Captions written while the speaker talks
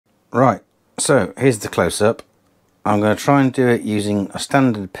Right, so here's the close-up. I'm going to try and do it using a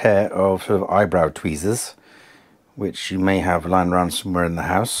standard pair of sort of eyebrow tweezers, which you may have lying around somewhere in the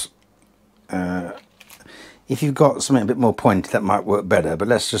house. If you've got something a bit more pointy, that might work better, but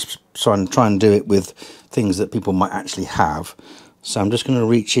let's just try and do it with things that people might actually have. So I'm just going to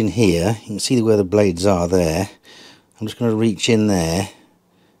reach in here. You can see where the blades are there. I'm just going to reach in there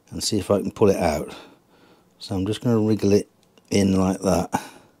and see if I can pull it out. So I'm just going to wriggle it in like that,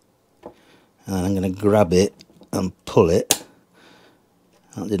 and I'm going to grab it and pull it.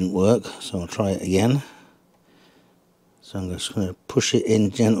 That didn't work, so I'll try it again. So I'm just going to push it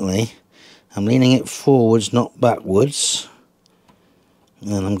in gently. I'm leaning it forwards, not backwards,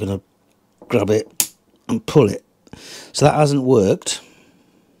 and then I'm going to grab it and pull it. So that hasn't worked.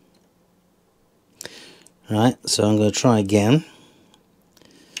 Right, so I'm going to try again.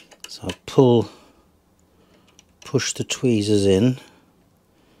 So I push the tweezers in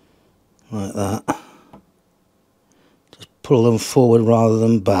like that. Just pull them forward rather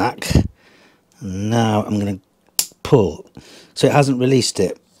than back. And now I'm going to pull. So it hasn't released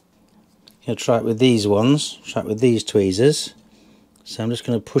it. I'm going to try it with these ones, try it with these tweezers. So I'm just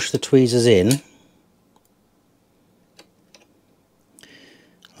going to push the tweezers in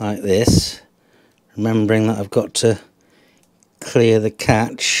like this, remembering that I've got to clear the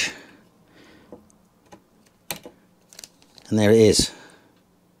catch, and there it is.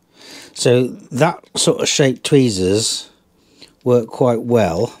 So that sort of shaped tweezers work quite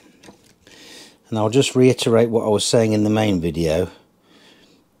well, and I'll just reiterate what I was saying in the main video.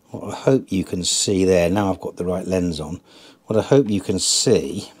 What I hope you can see there, now I've got the right lens on, what I hope you can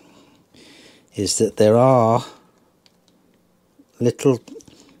see is that there are little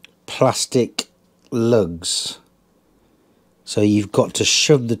plastic lugs. So you've got to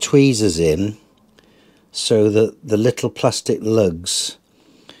shove the tweezers in so that the little plastic lugs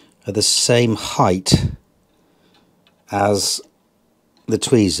are the same height as the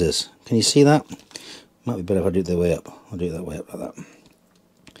tweezers. Can you see that? Might be better if I do it the way up. I'll do it that way up like that.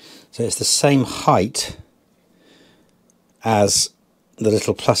 So it's the same height as the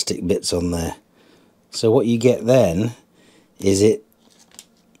little plastic bits on there. So what you get then is it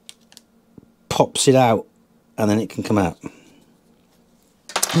pops it out and then it can come out.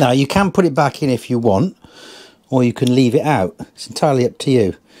 Now you can put it back in if you want, or you can leave it out. It's entirely up to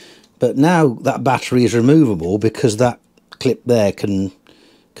you. But now that battery is removable because that clip there can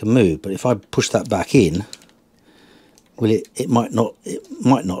move. But if I push that back in, will it might not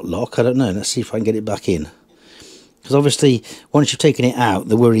lock. I don't know. Let's see if I can get it back in. Because obviously once you've taken it out,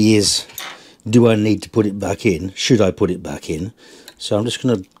 the worry is, do I need to put it back in? Should I put it back in? So I'm just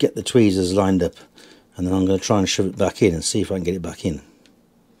going to get the tweezers lined up, and then I'm going to try and shove it back in and see if I can get it back in.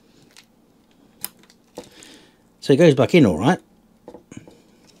 So it goes back in all right.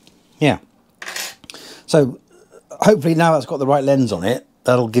 Yeah. So hopefully now that's got the right lens on it,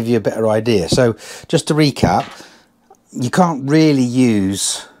 that'll give you a better idea. So just to recap, you can't really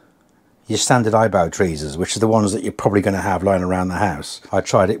use your standard eyebrow tweezers, which are the ones that you're probably going to have lying around the house. I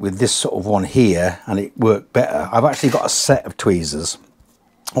tried it with this sort of one here and it worked better. I've actually got a set of tweezers.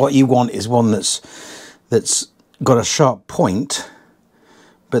 What you want is one that's got a sharp point,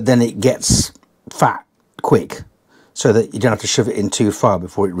 but then it gets fat quick, so that you don't have to shove it in too far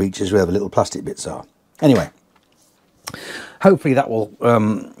before it reaches where the little plastic bits are. Anyway, hopefully that will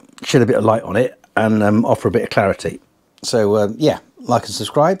shed a bit of light on it and offer a bit of clarity. So yeah, like and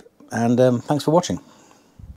subscribe, and thanks for watching.